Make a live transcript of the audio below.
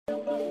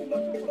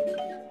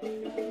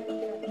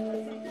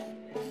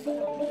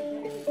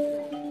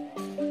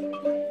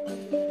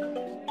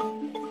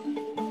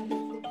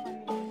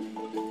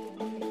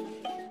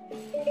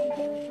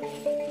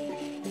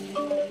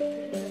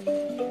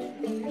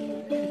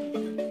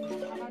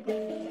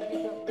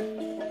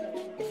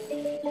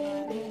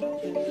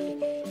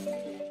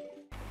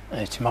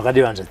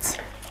Chimakadiwa hanzvadzi.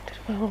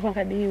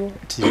 Makadiwa.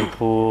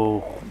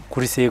 Tiripo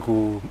kurise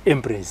ku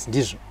Empress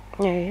ndizvo.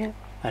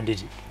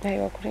 Handiti.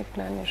 Aiwa kuri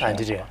kunani.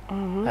 Handiti.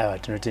 Aiwa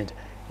tinotenda.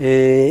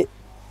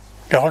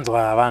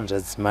 Ndakanzwa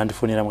vanzvadzi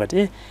mandifonera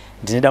mukati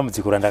ndine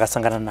dambudziko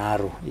randakasangana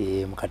naro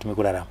mukati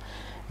mekurarama.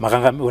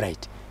 Makanga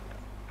alright.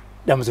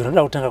 Dambudziko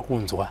randoda kutanga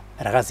kunzwa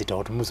rakazoita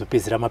kuti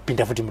muzopedzera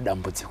mapinda futi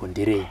mudambudziko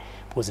nderei.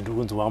 Because ndiri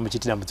kunzwa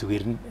muchiti dambudziko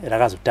iri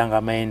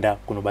rakazotanga maenda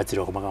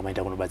kunobatsirwa kwamanga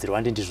maenda kunobatsirwa.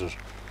 Handi ndizvozvo.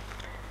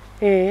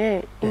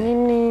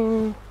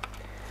 Inini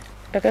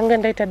ndakanga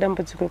ndaita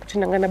dambudziko kuti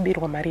ndanga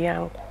nabirwa mari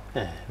yangu.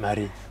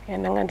 Mari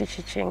yandanga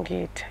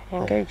ndichichengeta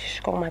yanga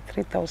ichisvika kuma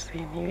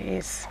 3000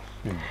 US.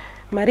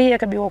 Mari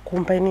yakabiwa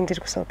kumba ini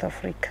ndiri ku South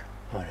Africa.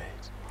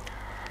 Alright.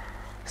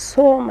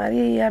 So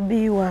mari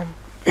yabiwa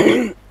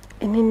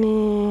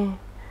inini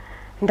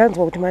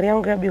ndanzwa kuti mari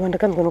yangu yabiwa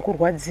ndakanzwa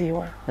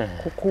nokurwadziwa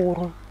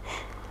kukuru.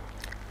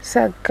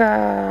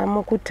 Saka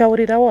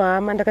mukutaurirawo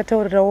hama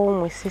ndakataurirawo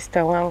umwe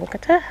sister wangu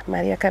kati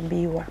mari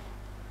yakabiwa.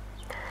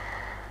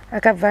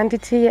 Akabva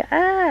anditi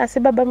asi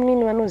baba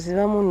munini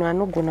vanoziva munhu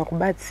anogona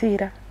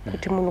kubatsira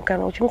kuti munhu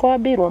kana uchinge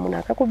wabirwa munhu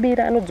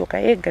akakubira anodzoka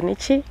ega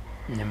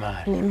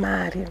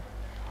nemari.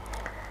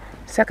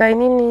 Saka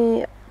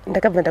inini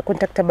ndakabva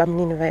ndakontakta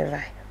bamunini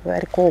vai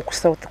variko ku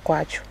South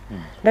kwacho.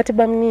 Ndati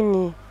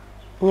bamunini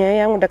nyaya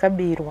yangu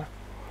ndakabirwa.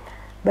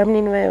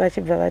 Bamunini vai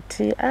vachibva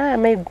vati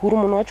mai guru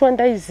munhu wacho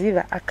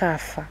wandaiziva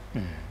akafa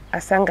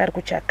asanga ari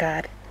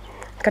kuchakare.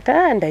 Ndikati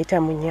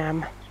ndaita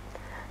munyama.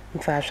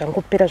 Mva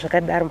zvangopera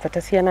zvakadaro mva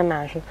tasiyana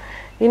nazvo.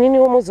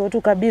 Ininiwo muzoti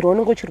ukabirwa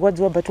unenge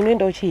uchirwadziwa but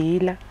unoenda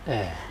uchihila.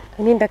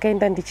 Inini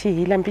ndakaenda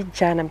ndichihila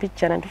mbijana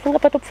ndifunga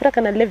patopfuura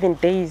kana 11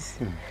 days.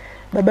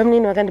 Baba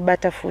munini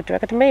vakandibata futi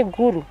vakati mai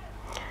guru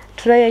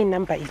turayai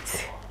namba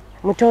idzi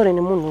mutaure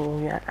nemunhu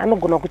uyu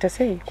anogona kuita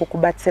sei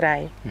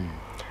kukubatsirai.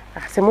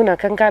 Asi munhu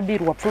akanga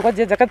abirwa pfungwa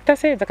dziye dzakaita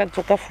sei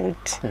dzakadzoka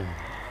futi.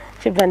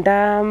 Chibva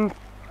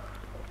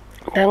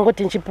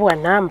ndangoti nchipuwa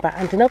namba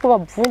handina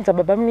kuvabvunza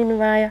baba munini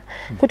vaya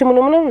kuti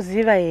munhu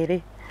munomuziva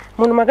here,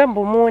 munhu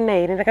makambomuona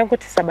here.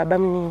 Ndakangotisa baba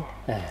munini.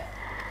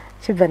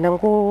 Chibva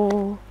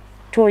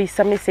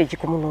ndangotoisa message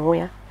kumunhu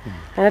uya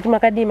andati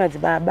makadii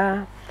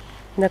madzibaba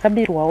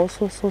ndakabirwawo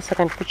so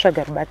saka ndiri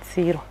kutsvaga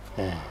rubatsiro.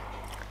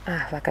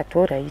 Vakati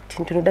alright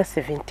ndinoda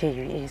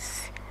 70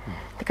 US.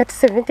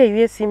 Ndikati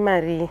 70 US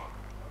imari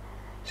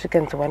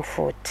zvikanzi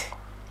 140.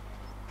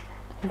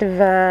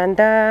 Ndibva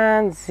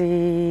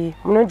ndanzi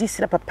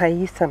munondisira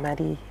papaisa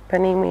mari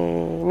pane imwe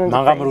inonzi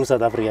manga muri ku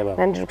South Africa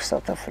baba. Ndiri ku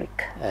South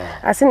Africa.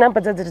 Asi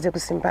nhamba dzadziri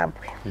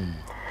dzekuZimbabwe.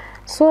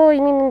 So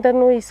inini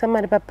ndanoisa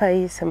mari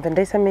papaisa mbva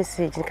ndaisa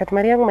message ndikati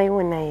mari yangu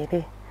maiona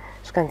here,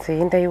 zvikanzi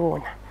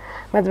ndaiona.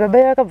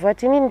 Madzibaba vakabva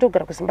vati inini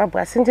ndogara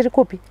kuZimbabwe asi ndiri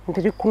kupi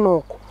ndiri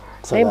kunoko.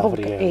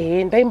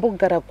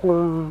 Ndaimbogara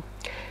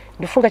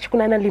ndofunga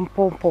chekunana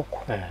Limpopo.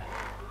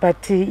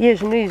 But iye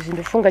zvino izvi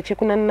ndofunga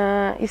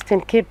chekunana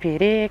Eastern Cape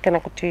here kana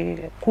kuti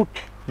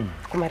kupi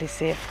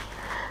kumareserve.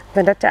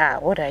 Ndati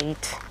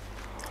alright.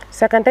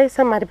 Saka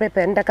ndaisa mari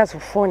paipa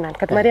ndakazofona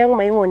ndikati mari yangu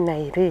maiona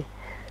here,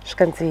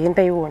 zvikanzi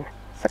ndaiona.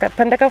 Saka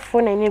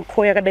pandakafona ini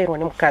call yakadairwa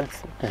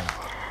nemukadzi.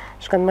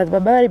 Zvikanzi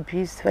madzibaba vari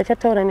busy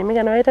vachataura nemi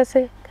kana vaita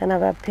sei kana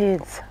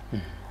vapedza.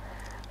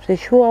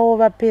 Zveshuwawo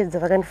vapedza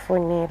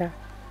vakandifonera.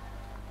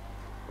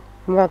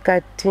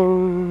 Vakati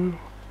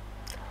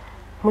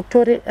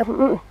mutore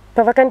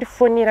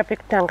pavakandifonera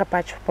pekutanga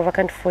pacho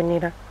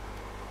pavakandifonera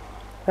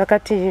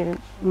vakati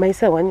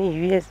maisa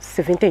 1 US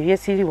 70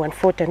 US iri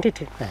 140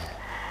 nditi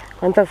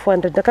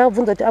 1400.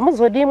 Ndakabvunza kuti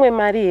amuzodi imwe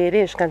mari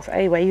here, zvikanzi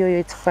aiwa iyoyo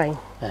it's fine.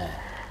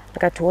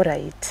 Ndakati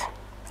alright.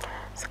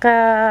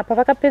 Saka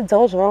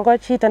pavakapedzawo zvavanga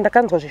vachiita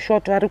ndakanzwa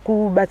zvishoto ari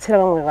kubatsira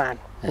vamwe vanhu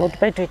nokuti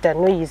paitoita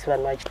noise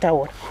vanhu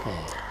vachitaura.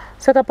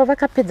 Saka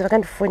pavakapedza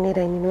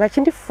vakandifonera inini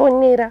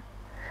vachindifonera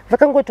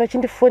vakangoti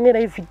vachindifonera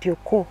ividhiyo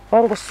call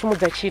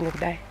vangosumudza chinhu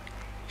kudai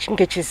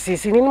chinge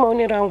chizizi. Inini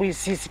maonero angu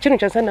izizi chinhu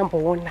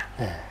chandamboona.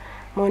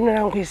 Maonero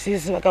angu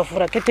izizi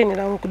vakavhura keteni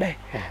rangu kudai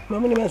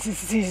mamune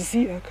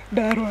mazizizi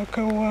akadaro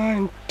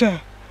akawanda.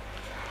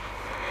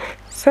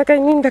 Saka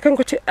inini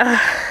ndakangoti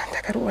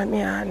ndakarohwa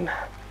nehana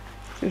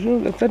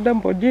zvinhu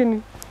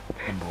zvandambodini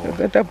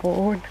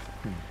zvandamboona.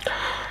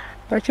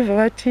 Vachibva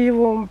vati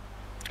ivo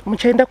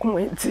muchaenda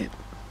kumwedzi.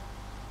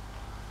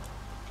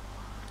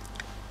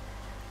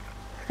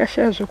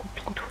 Akashaya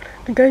zvekupindura.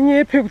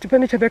 Ndinganyepe kuti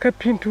pane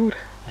chandakapindura.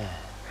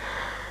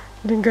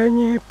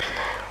 Ndinganyepe.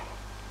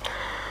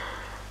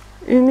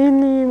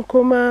 Inini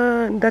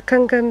mukoma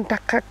ndakanga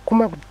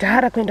ndakaguma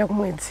kudhara kuenda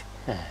kumwedzi.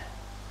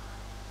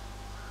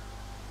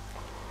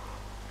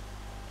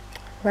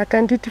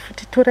 Vakanditi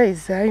futi torai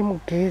zai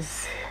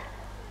mugezi.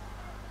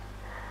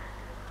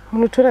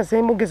 Munotora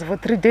zai mugezi for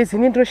 3 days.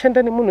 Inini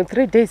ndinoshanda nemunhu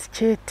 3 days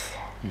chete.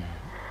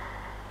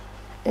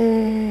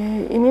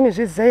 Inini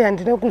zvezai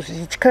handina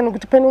kuzvitya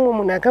nokuti pane umwe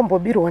munhu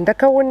akambobirwa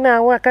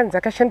ndakaonawo akanzi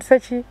akashandisa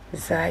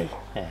chizai.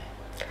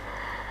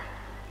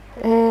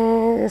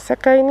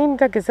 Saka inini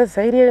ndageza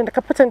zai riye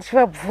ndakapota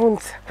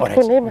ndichivabvunza.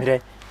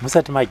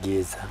 Musati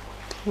mageza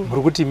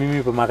muri kuti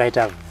mimi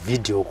pamakaita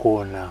video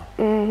kona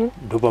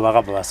ndipo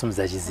vakabva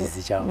vasumudza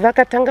chizizi chavo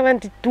vakatanga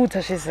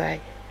vanditudza zvezai.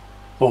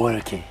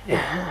 Okay.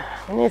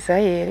 Une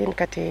zai here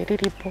ndikati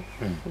riripo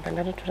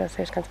ndanotora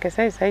zai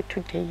zvikanzi zai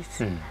 2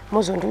 days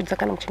muzondiudza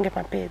kana muchinge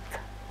mapedza.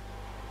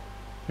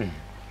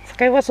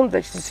 Saka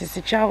ivasumudza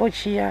chizizi chavo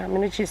chiya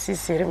mine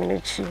chisizire mine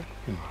chii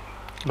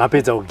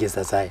mapedza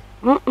kugeza zai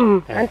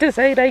handi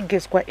zai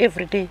raigezwa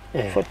every day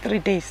for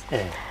 3 days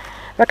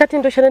vakati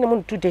ndoshanda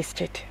nemunhu 2 days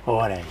chete.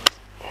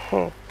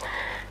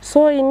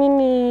 So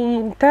inini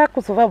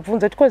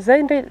ndakuzovabvunza tiko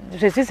zai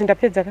zvezizi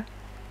ndapedza ka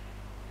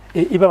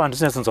ipa vanhu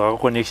sinasonzwa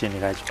connection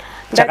kacho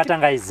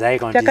chakatanga izai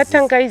kana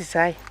chakatanga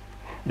izai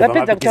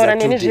vapedza kutaura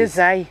neni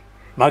zvezai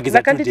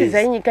vakanditi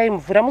zai nyika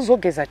imvura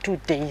muzogeza 2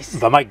 days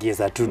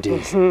vamageza 2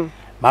 days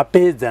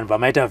mapedza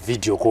vamaita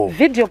video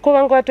call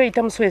vangu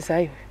vatoita musi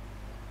wezai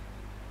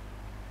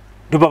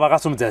ndipo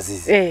vakasumudza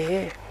zizi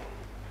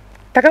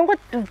takango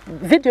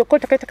video call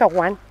takaita ka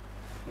 1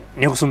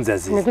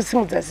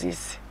 nekusumudza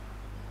zizi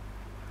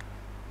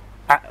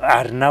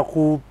harina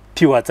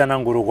kupiwa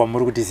tsananguro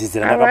kwamuri kuti zizi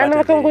rakabata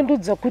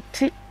vakangondudza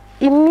kuti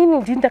inini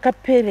ndi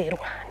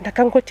ndakapererwa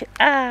ndakangoti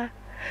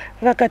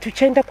vakati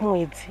uchaenda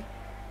kumwedzi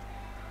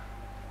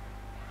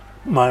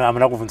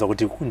hamuna kubvunza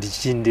kuti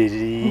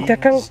ndichinderi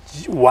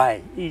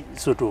why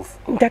sort of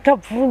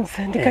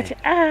ndakabvunza ndikati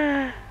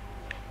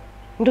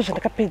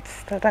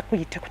ndozvandakapedzisira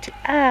kuita kuti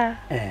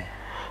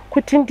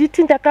kuti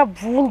nditi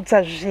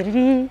ndakabvunza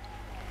zviri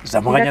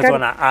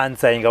zvamukanyatsoona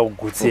ansa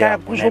ingakugutsira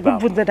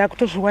zvokubvunza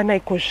ndakutozviwana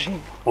iko zvino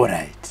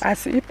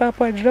asi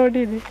ipapo handina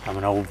udini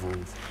hamuna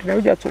kubvunza ndina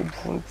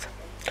kunyatsobvunza.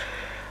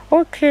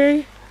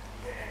 Okay,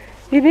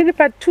 inini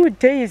pa 2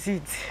 days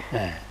idzi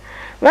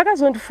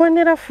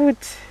vakazondifonera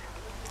futi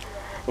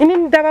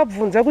inini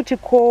ndavabvunza kuti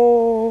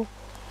ko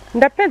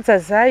ndapedza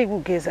zai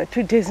kugeza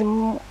 2 days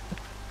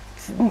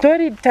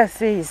ndoriita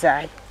sei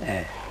zai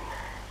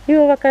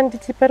ivo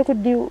vakanditi pari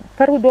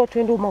kudiwa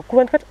toenda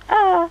kumakuva ndikati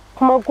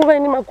kumakuva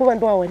ini makuva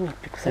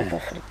ndoawanipi kuSouth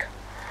Africa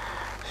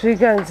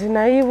zvikanzi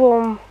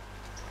naivo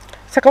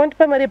saka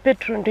wandipa mari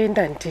yepetrol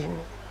ndoenda ndini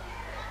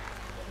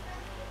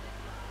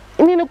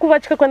inini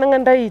kuvatya kwananga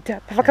ndaita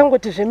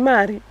pavakangoti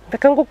zvemari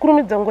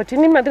ndakangokurumidza ngoti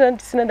ini mari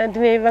ndandisina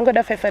ndandinei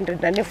vangoda 500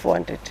 ndane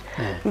 400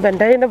 mba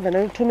ndaenda bva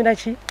ndanotumira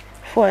chi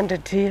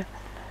 400 iya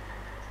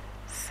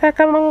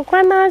saka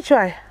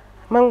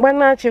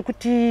mangwana acho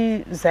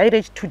ekuti zai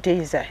rechi 2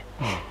 days aya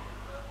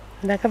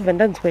ndakabva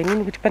ndanzwa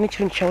inini kuti pane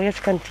chinhu chauya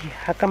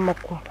chikandihaka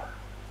mumakumbo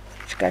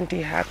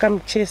chikandihaka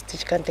muchest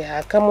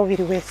chikandihaka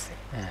muviri wese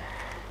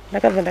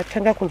ndakabva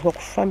ndatanga kunzwa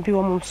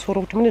kufambiwa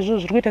mumusoro kuti mune zvinhu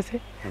zviri kuita se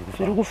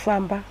zviri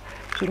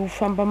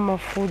kufamba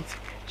mumafudzi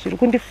zviri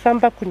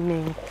kundifamba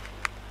kunhengo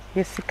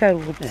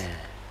yesikarudzi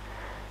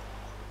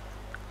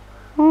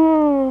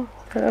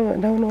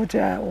ndaona kuti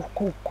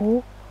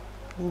ukoko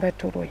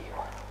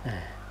ndatoroyiwa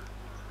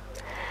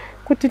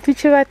kuti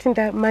tichivati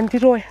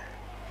mandiroya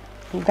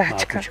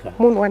ndatya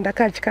munhu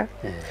wandakatya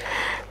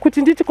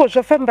kuti nditi ko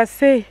zvafamba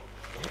sei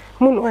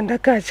munhu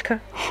wandakatya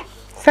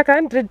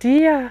saka 100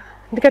 iya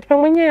ndikati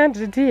pamwe nyaya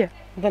 100 iya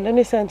mba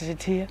ndanesa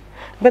 100 iya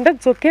mba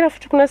ndadzokera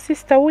futi kuna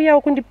sister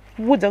uyawo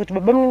kundiudza kuti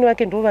baba munini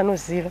wake ndo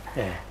vanoziva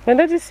mba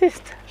ndati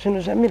sister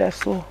zvinhu zvamira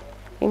so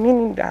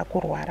inini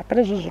ndakurwara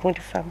pane zvinhu zviri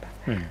kundifamba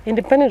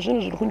ende pane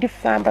zvinhu zviri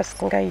kundifamba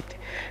sisingaiti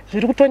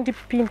zviri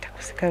kutondipinda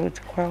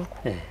kusikarudzi kwangu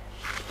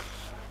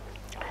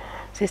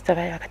sister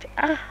vayo akati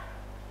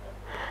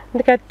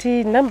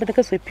ndikati nhamba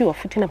ndakazoipiwa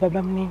futi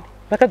nababa munini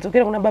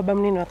vakadzokera kuna baba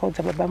munini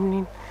vakaudza baba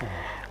munini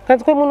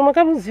kanzi kwa munhu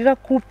makamuziva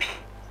kupi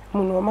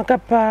munhu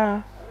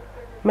wamakapa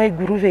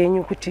maiguru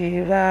venyu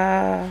kuti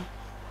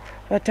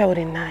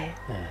vataure naye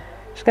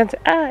zvikanzi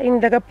ini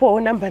ndakapiwawo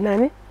namba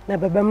nani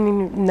nababa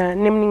munini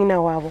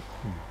nemunin'ina wavo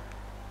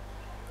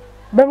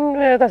baba munini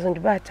vayo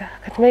akazondibata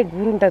akati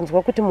maiguru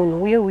ndanzwa kuti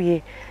munhu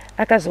uye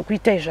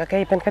akazokuitai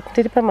zvakaipa ndikati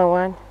ndiri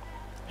pamawani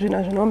zvinhu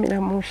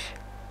hazvinaomira mushe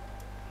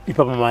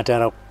ipapo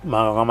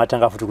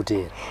matanga futi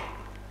kuteera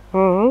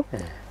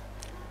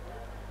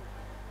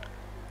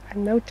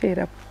handina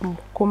kuteera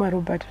mukoma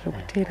Robert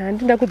zvokuteera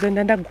handinda kudza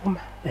ndandaguma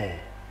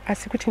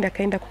asi kuti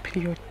ndakaenda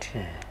kuperiod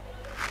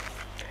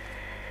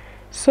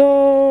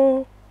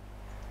so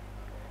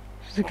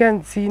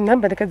zvikanzi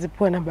nhamba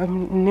ndakadzipiwa namba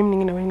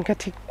nemunin'ina wangu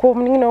ndikati ko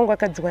munin'ina wangu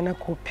akadziwana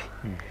kupi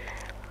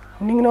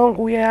munin'ina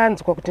wangu uya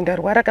anzwa kuti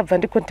ndarwara akabva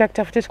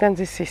ndikontakta futi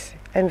zvikanzi sisi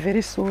I'm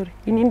very sorry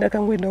ini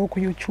ndakangoendawo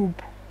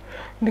kuYouTube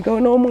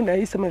ndikaonawo munhu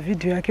aisa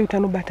mavhidhiyo yake kuti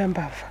anobata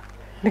mbavha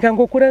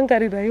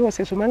ndikangokurangarira iwo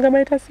sezvo manga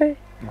maita sei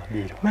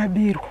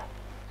mabirwa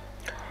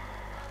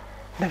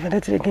ndabva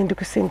ndati rege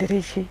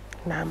ndikusenderechi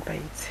nhamba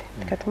idzi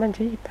ndikati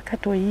manje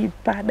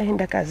pakatoipa dai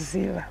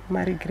ndakaziva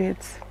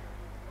maregrets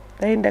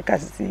dai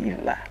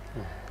ndakaziva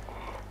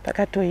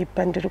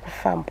pakatoipa ndiri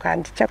kufambwa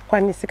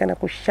handichakwanisi kana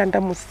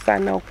kushanda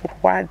musana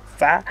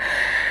kurwadza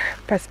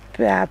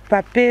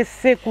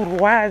papese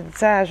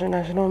kurwadza zvinhu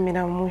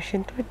hazvinomira mushe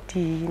ndoti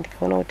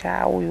ndikaona kuti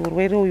uyu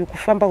urwere uyu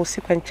kufamba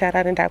usiku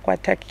hanicharare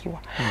ndakuatakiwa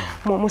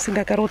umwe musi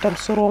ndakarota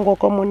musoro wangu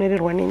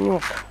wakamonererwa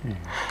nenyoka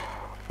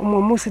umwe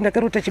musi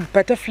ndakarota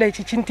chibutterfly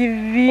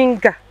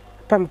chichindivinga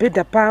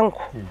pamubhedha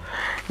pangu.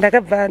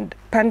 Ndakabva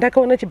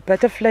pandakaona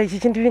chibutterfly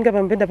chichindivinga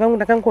pamubhedha pangu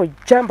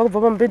ndakangojamba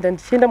kubva pamubhedha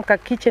ndichienda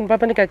mukakitchen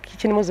papa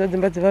nekakitchen moziva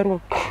dzimba dzevarume.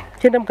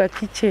 Ndichienda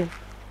mukakitchen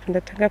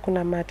ndatanga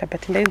kunamata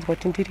but ndainzwa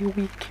kuti ndiri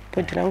weak.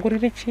 Bhodhi rangu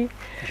riri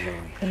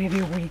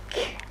weak.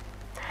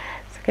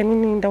 Saka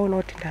inini ndaona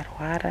kuti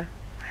ndarwara.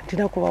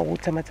 Handina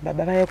kuvaudza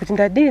madzibaba vaya kuti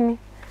ndadini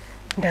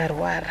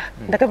ndarwara.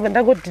 Ndakabva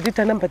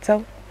ndangodhirita namba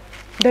dzavo.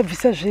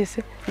 Ndabvisa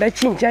zvese.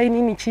 Ndachinja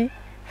inini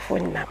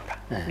phone number.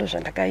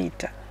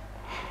 Ndozvandakaita.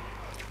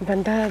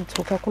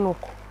 Ndadzoka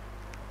kunoko.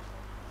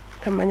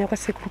 Ndamhanya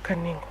kwasekuru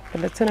Kanengo.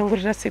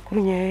 Ndatsanangurira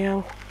sekuru nyaya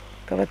yangu.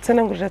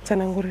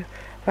 Tsanangurira.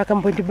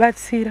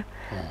 Vakambondibatsira.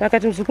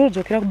 Vakati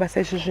muzikurudzokera kubasa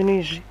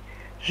izvi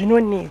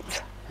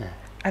zvinonetsa.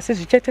 Asi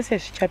zvichaita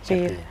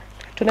sezvichapera.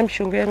 Tona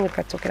mishonga yangu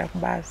ikadzokera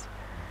kubasa.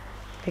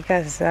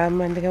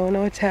 Ndikazama ndikaona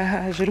kuti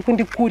zviri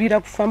kundikurira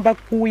kufamba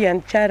kuya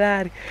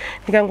ndicharari.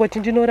 Ndikangoti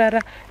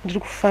ndinorara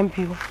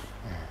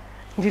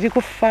ndiri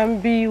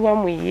kufambiwa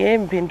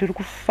muhembe, ndiri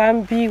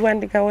kufambiwa.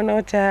 Ndikaona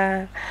kuti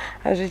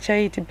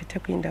hazvichaiti bhete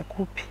kuenda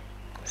kupi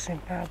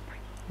kuZimbabwe.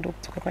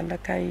 Ndokudzoka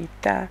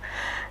kwandakaita.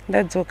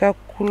 Ndadzoka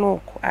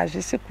kunoko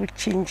hazvisi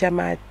kuchinja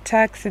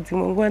mataxi.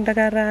 Dzimwe nguva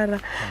ndakarara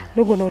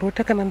ndogona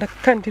kurota kana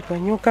ndakandirwa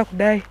nyoka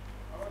kudai.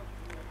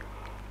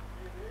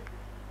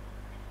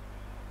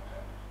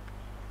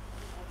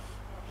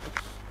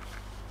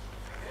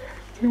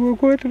 Dzimwe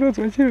nguva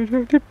ndinonzwa chinhu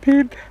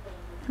chinondipinda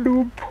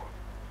mudumbu.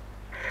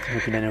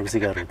 Chinopinda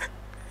nekusika rudzi.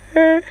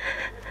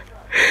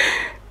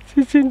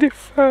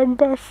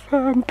 Chichindifamba.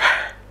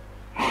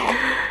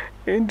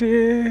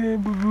 Ende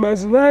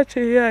mazuva acho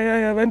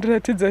iyaya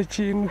vandiratidza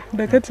chinhu.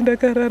 Ndakati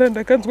ndakarara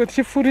ndakanzwa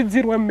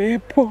tichifuridzirwa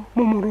mhepo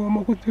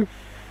mumuromo kuti.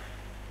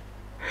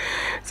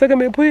 Saka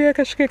mhepo iya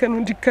yakasvika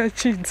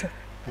ikanondikachidza.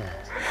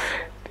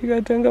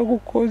 Ndikatanga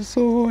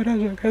kukosora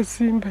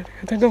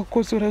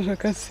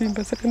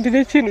zvakasimba. Saka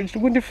ndine chinhu chiri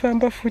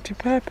kundifamba futi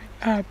papi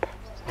apa.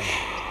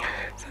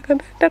 Saka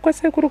ndaenda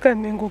kwasekuru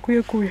Kanengo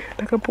kuye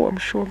ndakapuwa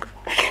mushonga.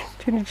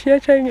 Chinhu chiya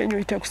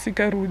chainyanyoita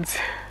kusika rudzi.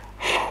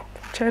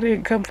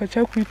 Charega mbva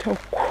chakuita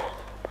uko.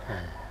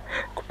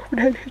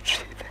 Kubuda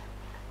netsvina.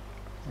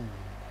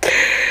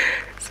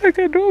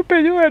 Saka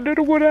ndoupenyu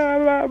hwandiri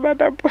kurarama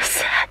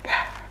ndambosaba.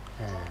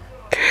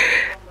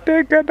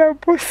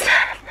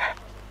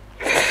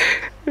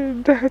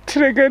 Ndati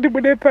rega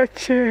ndibude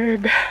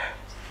pachena.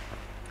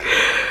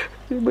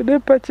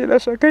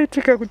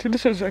 Zvakaitika kuti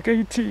ndizvo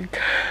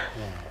zvakaitika.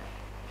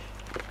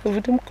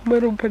 Kuti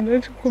mukomana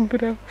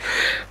pandachikumbira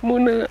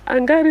munhu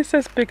anga ari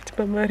suspect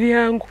pamari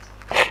yangu.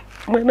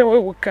 Mwana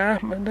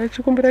weUgama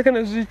ndachikumbira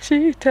kana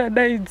zvichiita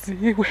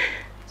adaidziwe.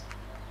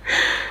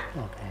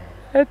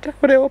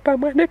 Ataurewo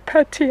pamwe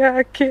nepati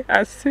yake.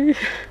 Asi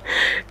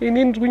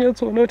ini ndiri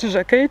kunyatsoona kuti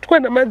zvakaitwa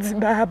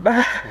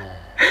naMadzibaba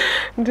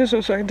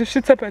ndizvo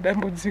zvandisvitsa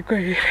padambudziko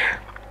iri.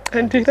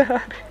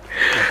 Handirari.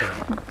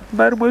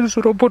 Varimwe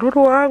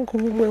zvirombororo wangu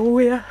mumwe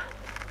uya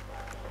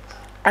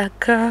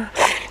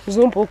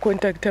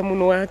akazombokontakta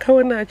munhu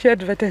waakaona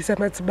achiadvertisa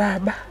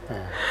Madzibaba.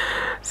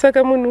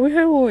 Saka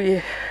munhu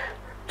uye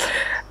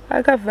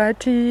akabva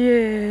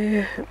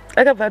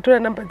atora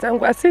namba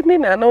dzangu. Asi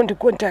inini haana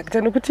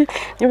kundikontakta nekuti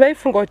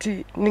vaifunga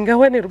kuti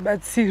ndingawane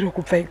rubatsiro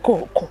kubva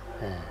ikoko.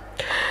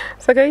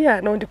 Saka iye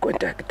haana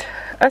kundikontakta.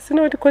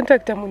 Asina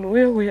kundikontakta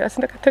munhu uye asi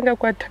ndakatanga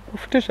kuataka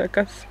futi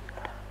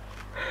zvakasimba.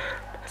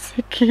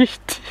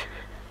 Masikiti.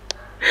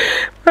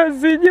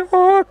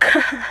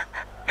 Mazinyoka.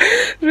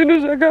 Zvinhu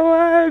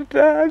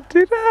zvakawanda.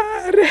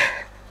 Handirare.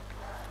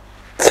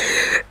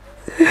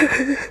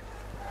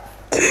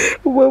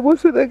 Umwe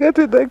musi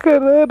ndakati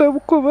ndakarara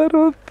mukomana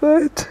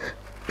wapata.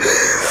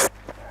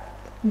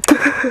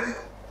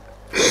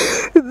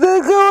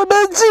 Ndakaona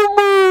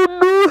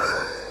chimunhu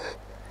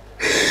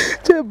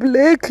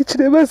cheblack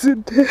chine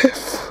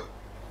mazindefu.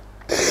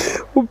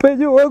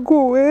 Upenyu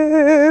hwangu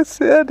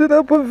hwese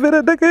handina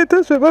kumvera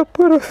ndakaita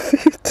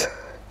zvemaprofita.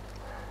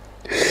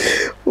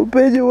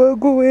 Upenyu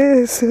hwangu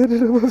hwese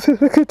handina kumvera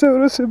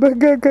ndakaita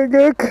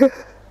zvemagagagaga.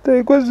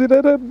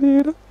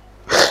 Ndaingozviraramira.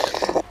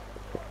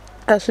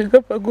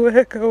 Asvika panguva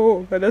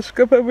yakaoma,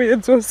 ndasvika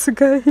pamuyedzi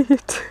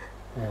usingaiti.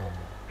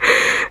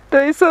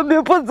 Ndaisa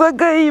mhepo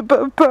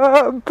dzakaipa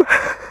pamba.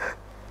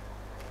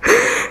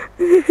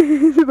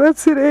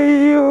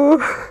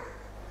 Ndibatsireiwo.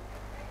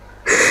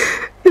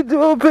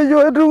 Ndiwo upenyu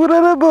hwandiri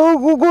kurarama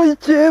hwangu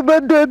kuchema.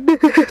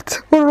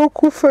 Ndaneta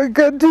unokufa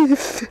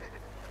ngandife.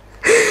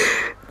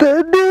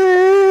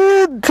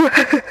 Ndaneta.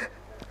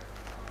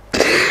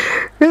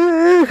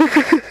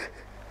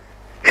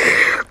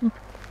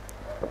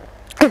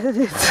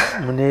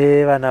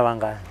 Mune vana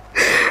vangani?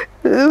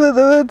 Vana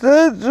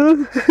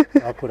vatatu.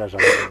 Vakura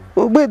zvakadini?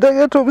 Umwe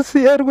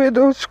ndakatomusiya ari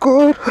kuenda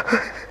kuchikoro.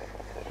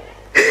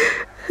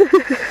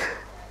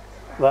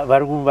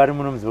 Vari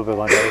muno muZimbabwe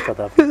kana vari South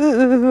Africa?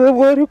 Vamwe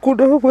vari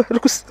kuno, vamwe vari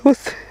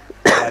kuSouth.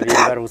 Vaviri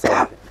vari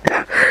kuSouth.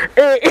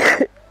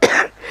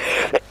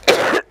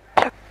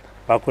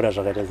 Vakura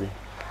zvakaita sei?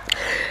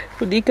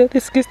 Kudika ndi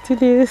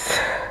 16 years.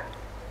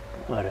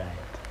 All right.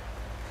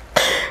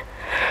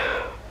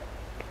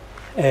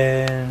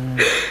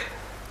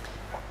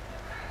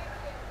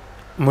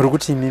 muri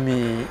kuti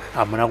mimi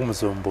hamuna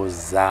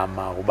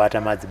kumuzombozama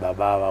kubata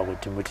madzibaba ava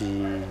kuti muti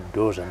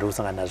ndo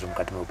zvandokusangana nazvo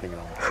mukati meupenyu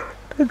wangu?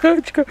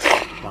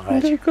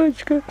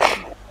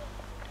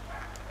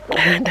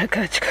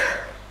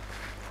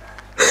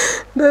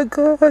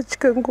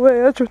 Ndakatya nguva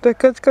yacho,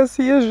 ndakatya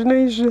siye zvino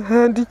izvi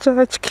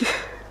handichatyi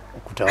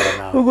kutaura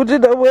navo ukuthi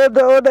ndabuya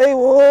ndaona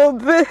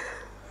ihope.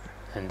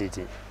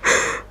 handiti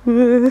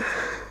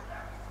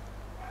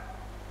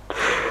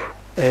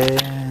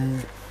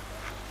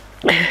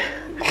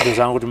ndo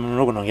zvangu kuti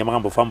munogona kunge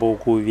makambofambawo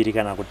kuviri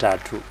kana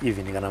kutatu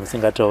even kana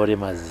musingataure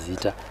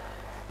mazita.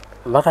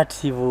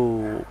 Vakati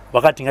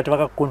ngati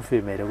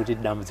vakakonfirm here kuti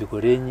dambudziko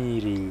renyu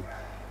iri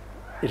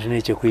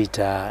rine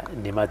chekuita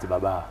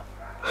nemadzibaba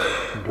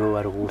ndo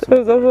vari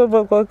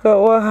zvakafamba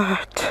kwakawanda.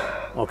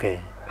 Okay.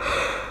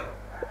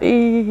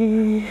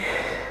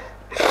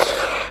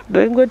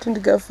 Ndaingoti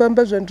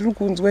ndikafamba zvandiri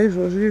kunzwa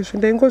izvozvo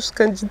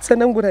ndaingosvika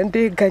ndichitsanangura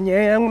ndega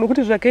nyaya yangu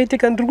nokuti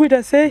zvakaitika ndiri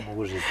kuita sei,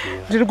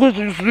 ndiri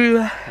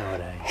kuzviziva.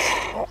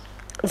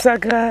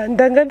 Saka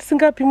ndanga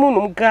ndisingapi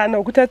munhu mukana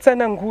wekuti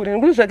atsanangure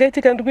nokuti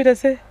zvakaitika ndiri kuita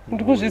sei,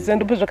 ndiri kuzviziva.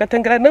 Ndipo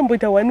zvakatangira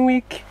ndamboita 1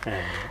 week,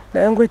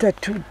 ndaingoita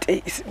 2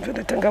 days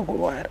ndatanga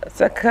kurwara.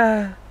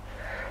 Saka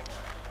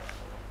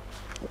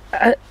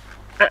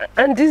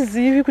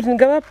handizivi kuti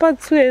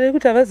ndingavapatsu here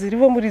kuti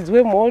havazirivo muridzi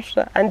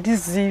wemhosva,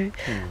 handizivi.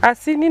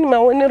 Asi inini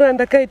maonero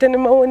andakaita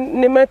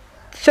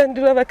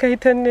nemashandiro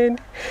avakaita neni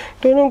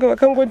ndononge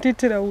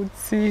vakangondiitira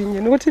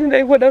utsinye nokuti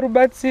ndaingoda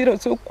rubatsiro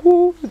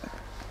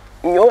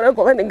sokunyora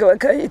kwavanenge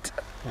vakaita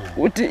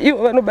kuti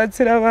ivo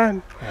vanobatsira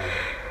vanhu.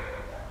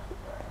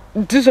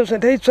 Ndizvo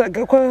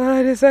zvandaitsvaga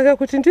kwavari. Saka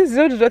kuti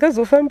ndizive kuti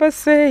zvakazofamba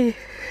sei,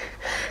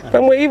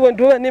 pamwe ivo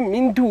ndo vane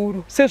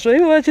mhinduro sezvo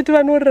ivo vachiti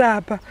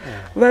vanorapa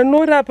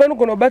vanogona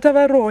kubata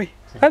varoyi,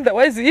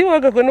 otherwise ivo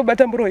vakagona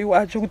kubata muroyi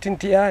wacho kuti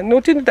ndiani,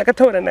 nokuti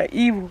ndakataura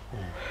naivo.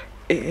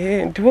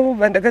 Ndivo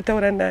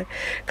vandakataura naye.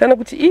 Kana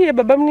kuti iye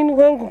baba munini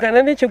wangu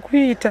kana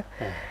nechekuita,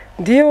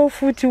 ndiyewo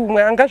futi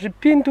umwe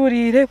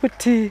angazvipindurire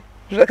kuti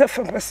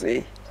zvakafamba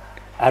sei.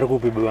 Ari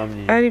kupi baba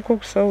munini? Ariko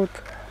kuSouth.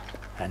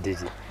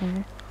 Handiti.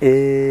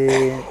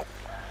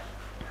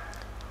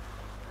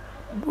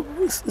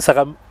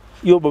 Saka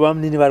iwo baba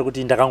munini vari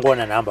kuti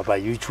ndakangoona nhamba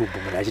paYouTube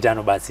munhu achiti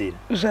anobatsira.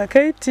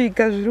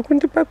 Zvakaitika zviri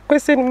kundipa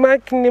question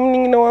mark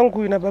nemunin'ina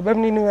wangu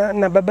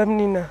nababa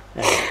munina.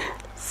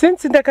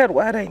 Since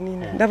ndakarwara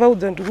inini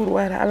ndavaudza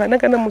ndikurwara, havana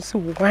kana musi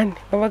 1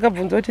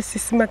 vavakabvunza kuti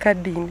sisi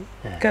makadini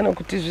kana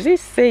kuti zviri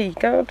sei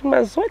kana kuti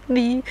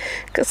mazodii,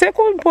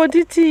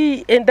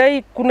 sekumbonditi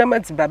endai kuna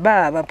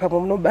madzibaba ava pamwe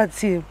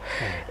munobatsirwa,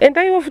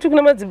 endaiwo futi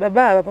kuna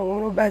madzibaba ava pamwe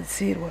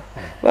munobatsirwa.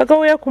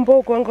 Vakauya kumba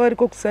uko vanga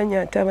variko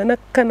kusanyata, havana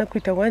kana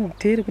kuita 1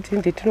 day kuti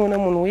ende tinoona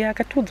munhu uya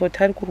akatiudza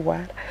kuti ari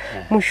kurwara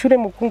mushure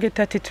mekunge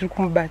tati tiri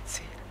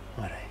kumubatsira.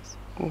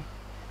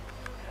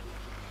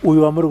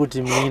 Uyu wamuri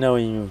kuti mun'ina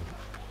wenyu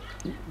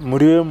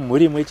muri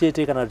mhuri imwe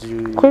chete kana kuti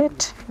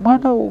kwete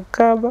mwana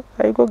ukama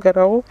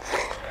aikogarawo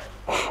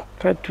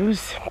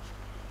padhuze?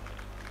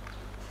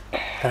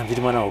 Kana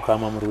kuti mwana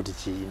ukama muri kuti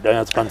chii?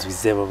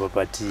 Ndanyatsopanzwisisa baba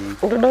pati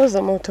ndoda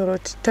kuzama kutaura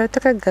kuti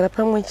takagara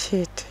pamwe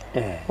chete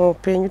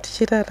muupenyu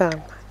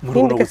tichirarama. muri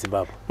kuno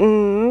kuZimbabwe?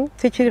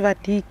 Tichiri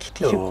vadiki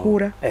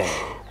tichikura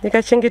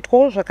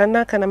ndikachengetwawo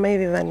zvakanaka namai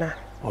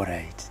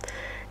vevanhare.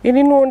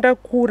 Ini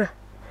ndakura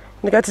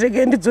ndikati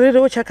regai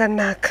ndidzorerewo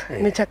chakanaka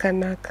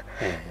nechakanaka.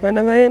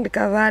 Vana vaye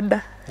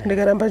ndikavada,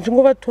 ndikaramba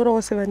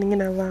ndichingovatorawo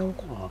sevaning'ina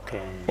vangu.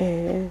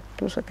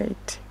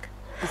 Ndozvakaitika.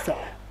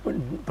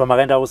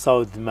 Pamakaenda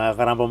kuSouth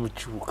makaramba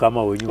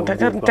muchukama hwenyu?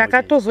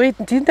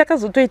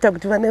 Ndakazotoita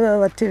kuti vana vava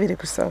vatevere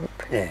kuSouth.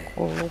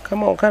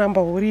 Ukama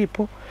hukaramba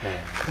huripo.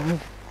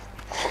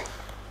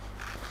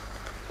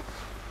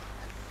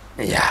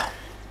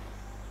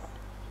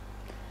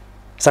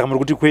 Saka muri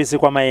kuti kwese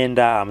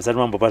kwamaenda hamusati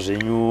mambopa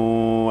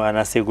zvenyu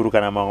ana sekuru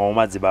kana mamwe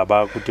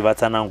madzibaba kuti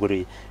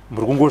vatsanangure,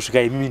 muri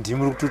kungosvika imimi ndimi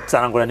muri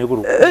kutotsanangura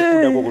nekuda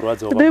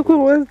kwokurwadziwa?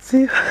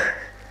 Nekurwadziwa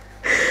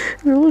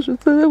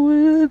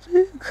nokuzvitsanangurira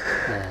tega.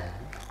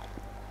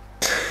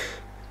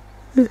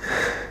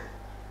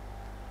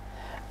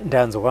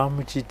 Ndanzwa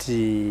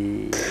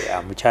muchiti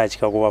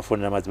hamuchatya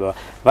kuvafonera madzibaba.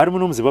 Vari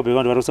muno muZimbabwe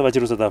vanhu vari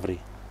vachiri South Africa?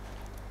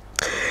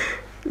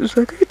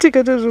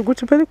 Zvakaitika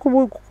ndezvokuti pane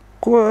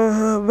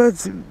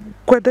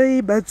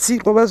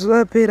kwadaibatsirwa mazuva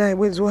apera,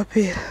 mwedzi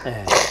wapera,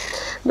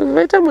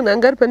 vaita munhu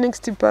anga ari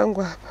panext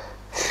pangu apa,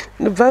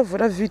 ndobva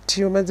avhura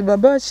vhidhiyo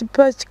madzibaba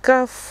vachipa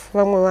chikafu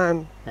vamwe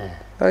vanhu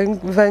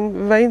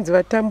vainzi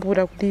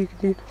vatambura kudii.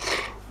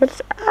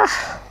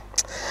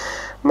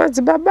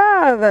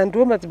 Madzibaba ava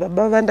ndiwo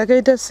madzibaba ava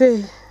ndakaita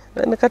sei,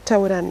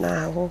 ndakataura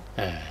navo.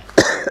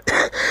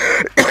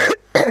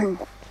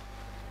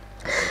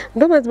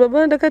 Ndo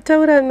madzibaba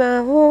ndakataura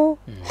navo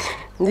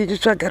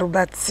ndichitsvaga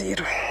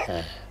rubatsiro.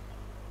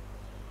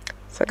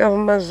 Saka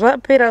mazuva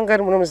apera anga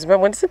ari muno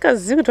muZimbabwe,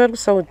 ndisingazivi kuti vari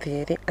kuSouth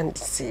here,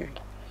 handizivi.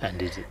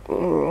 Handiti.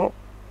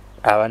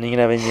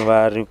 Avaning'ina venyu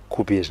vari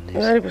kupi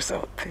zvinezvi? Vari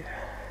kuSouth.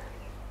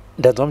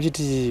 Ndanzwa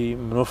muchiti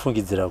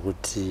munofungidzira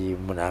kuti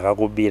munhu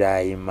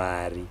akakubirai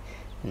mari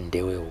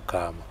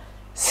ndeweukama.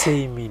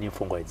 Sei muine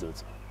pfungwa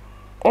idzodzo?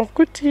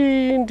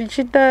 kuti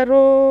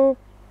ndichidaro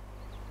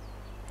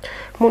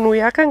munhu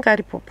uyu akanga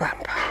aripo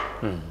pamba.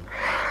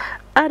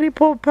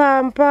 Aripo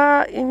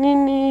pamba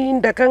inini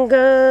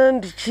ndakanga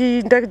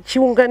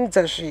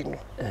ndachiunganidza zvinhu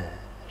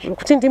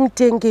zvokuti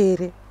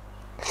ndimutengere.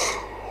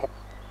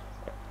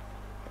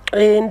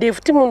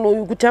 Ndefuti munhu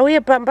uyu kuti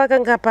auye pamba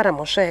akanga apara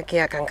mhosva yake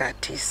yakanga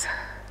atiza.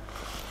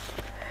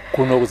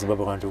 Kuno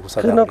kuZimbabwe kana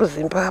kusaka? Kuno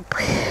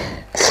kuZimbabwe.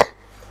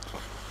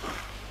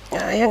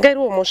 Yanga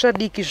iriwo mhosva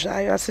diki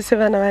zvayo asi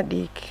sevana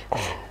vadiki.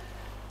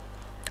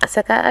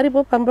 Saka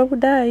aripo pamba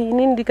kudai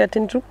inini ndikati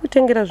ndiri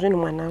kutengera zvinhu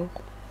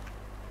mwanangu.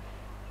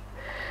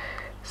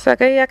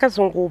 Saka iye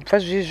akazongobva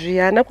zvezvi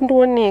haana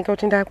kundioneka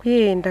kuti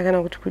ndakuenda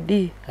kana kuti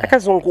kudii.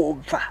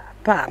 Akazongobva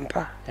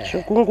pamba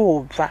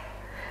zvokungobva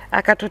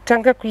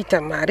akatotanga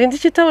kuita mari.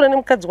 Ndichitaura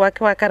nemukadzi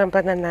wake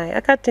waakarambana naye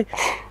akati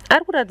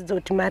ari kuratidza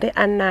kuti mari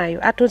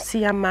anayo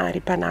atosiya mari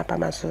panapa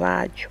mazuva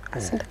acho.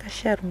 Asi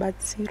ndakashaya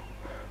rubatsiro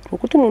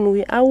rwokuti munhu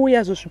uyu auya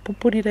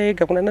azozvipupurira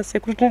ega kuna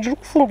nasekuru kuti ndiri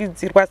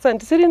kufungidzirwa asi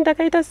handisiri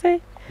ndakaita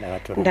sei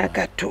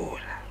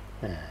ndakatora.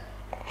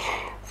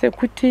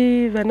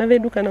 Sekuti vana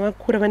vedu kana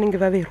vakura vanenge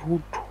vave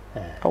rudo.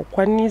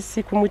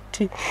 Haukwanisi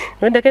kumuti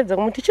ndakaedza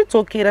kumuti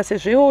chidzokera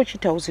sezvo iwe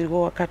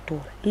uchitauzirwa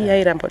wakatora. Iye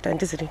airamba kuti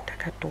handiziri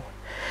ndakatora.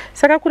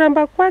 Saka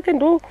kuramba kwake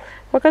ndo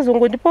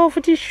wakazongondipawo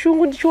futi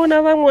shungu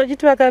ndichiona vamwe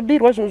vachiti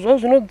vakabirwa zvinhu zvavo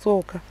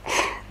zvinodzoka.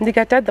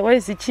 Ndikati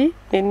otherwise ichi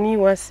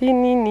neniwa si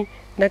inini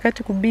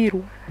ndakati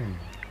kubirwa.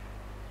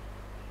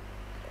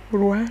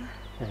 Kurwara.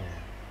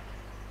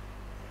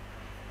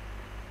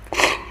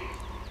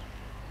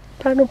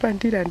 Pano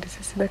pandiri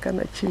handisisina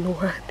kana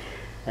chinowani.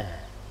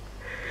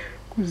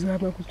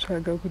 Kuzama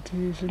kutsvaga kuti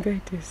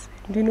zvingaite sei.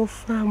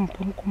 Ndinofamba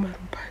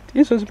mukumarubhati.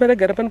 Izvozvi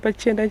pandagara pano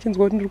pachienda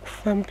ndichinzwa kuti ndiri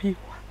kufambiwa.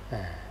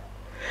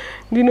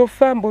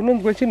 Ndinofamba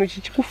unonzwa chinhu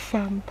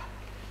chichikufamba.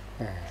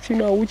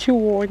 Chinhu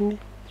hauchioni.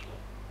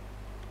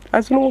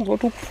 Asi unonzwa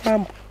kuti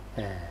ukufamba.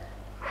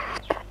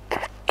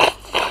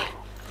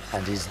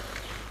 Handizi.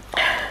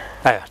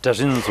 Aya,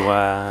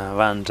 tazvinzwa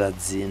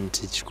vanzvadzi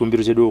nti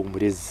chikumbiro chedu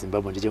kumhuri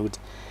yeZimbabwe ndechekuti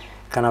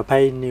kana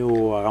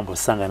painewo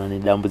akambosangana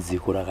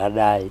nedambudziko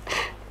rakadai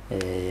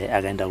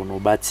akaenda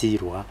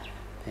kunobatsirwa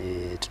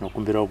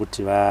tinokumbira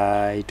kuti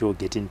vaitewo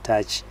get in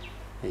touch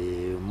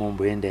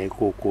momboenda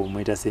ikoko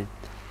moita se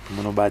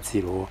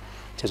munobatsirwa.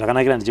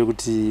 Chazvakanakira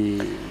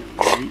ndechekuti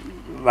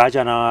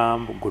vachana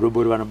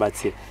godobori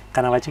vanobatsira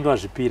kana vachinge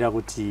vazvipira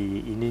kuti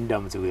inini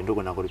dambudziko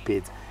ndogona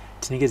kuripedza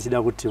tinenge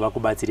tichida kuti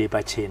vakubatsirei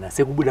pachena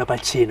sekubuda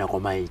pachena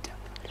kwamaita.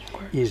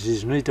 Izvi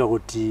zvinoita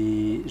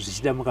kuti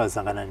zvichida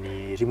mukazangana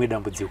nerimwe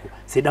dambudziko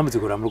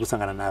sedambudziko ramuri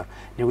kusangana naro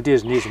nekuti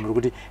zvinezvi muri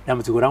kuti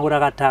dambudziko rangu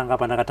rakatanga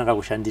pandakatanga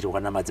kushandirwa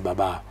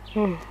naMdzibaba.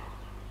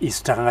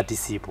 Isu takanga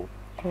tisipo.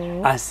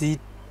 Asi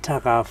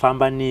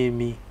takafamba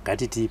nemi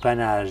ngatiti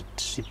pana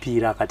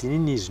zvipira kati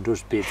nini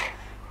zvindozvipedza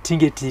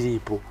tinge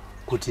tiripo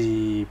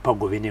kuti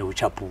pagove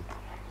neuchapupu.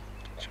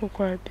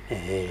 Chokwadi.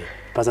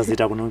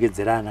 Pasazoita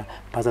kunongedzerana,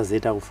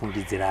 pasazoita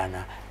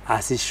kufungidzirana,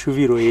 asi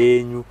shuviro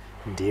yenyu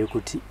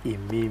ndeyekuti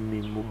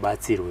imimi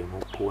mubatsirwe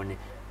mupone.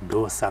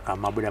 Ndosaka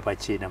mabuda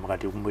pachena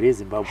mukati kumhuri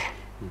yeZimbabwe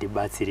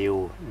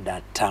ndibatsirewo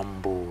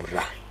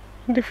ndatambura.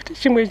 Ndifuti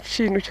chimwe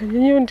chinhu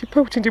chanyanya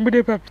kundipa kuti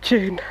ndibude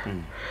pachena.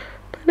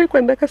 Pane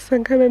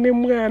kwandakasangana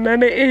nemwana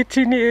ane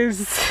 18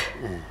 years.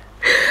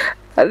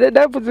 Ane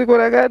dambudziko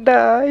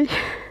rakadai.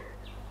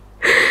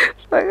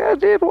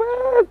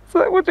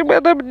 Ndakandirwadza kuti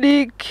mwana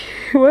mudiki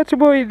wati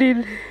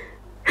boidini.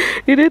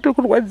 Ine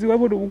tokurwadziwa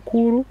munhu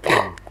mukuru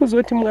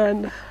kuzoti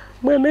mwana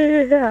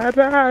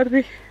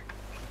Harari.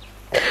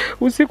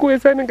 Usiku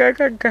wese anenge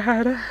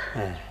akagara.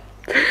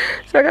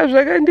 Saka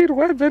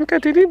zvakandirwadza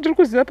ndikati ini ndiri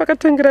kuziva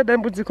pakatangira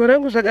dambudziko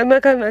rangu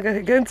zvakanaka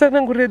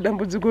nditsanangurire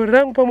dambudziko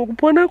rangu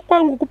pamukupona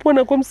kwangu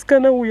kupona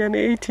kwomusikana uyu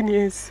ane 18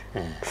 years.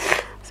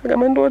 Saka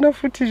mandiona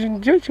futi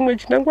ndicho chimwe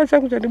chinangwa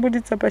changu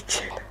chandibuditsa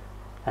pachena.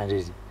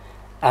 Handiti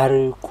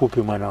ari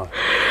kupi mwana wacho?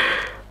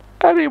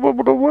 Aripo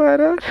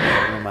munomwara.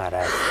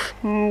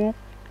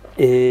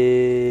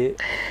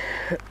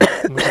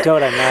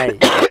 Muchitaura naye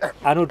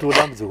anoti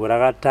dambudziko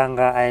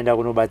rakatanga aenda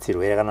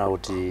kunobatsirwa here kana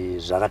kuti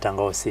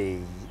zvakatangawo sei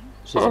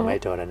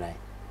zvezvamaitaura naye?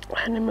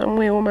 Ane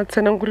mamwewo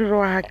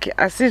matsananguriro ake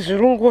asi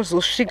zviri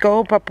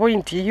ngozosvikawo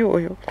papoindi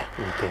iyoyo.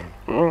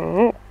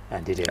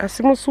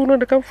 Asi musi uno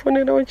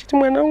ndakamufonera wachiti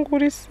mwana wangu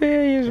uri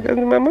sei?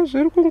 Zvikanzi mama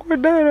zviri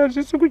kungodaro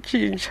hazvisi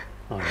kuchinja.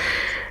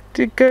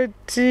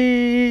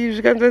 Tikati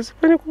zvikanzi asi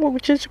pane kumwe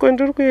kuchechi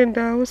kwandiri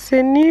kuendawo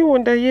seniwo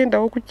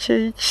ndaiendawo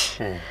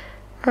kuchechi.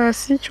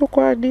 Asi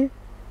chokwadi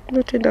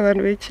ndotenda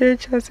vanhu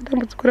vechechi asi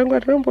dambudziko rangu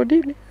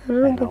harinambodini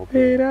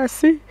harinambopera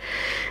asi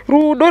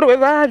rudo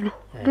rwevanhu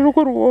ndiri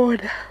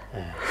kuruona.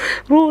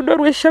 Rudo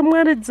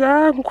rweshamwari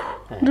dzangu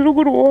ndiri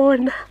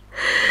kuruona.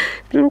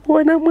 Ndiri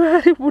kuona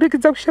Mwari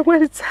kuburikidza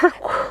kushamwari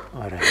dzangu.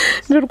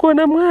 Ndiri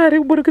kuona Mwari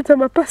kuburikidza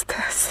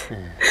mapastors.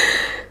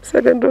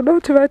 Saka ndoda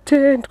kuti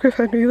vatendwe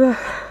vanhu ivava.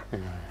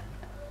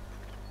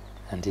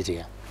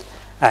 Handiti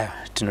aya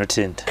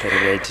tinotenda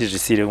regai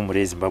tizvisire kumhuri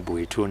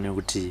yeZimbabwe tione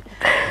kuti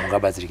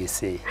mungabatsirike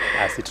sei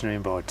asi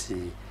tinoimba kuti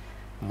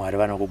Mwari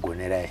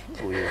vanokugonerai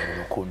uye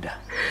munokunda.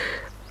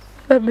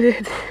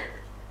 Amen.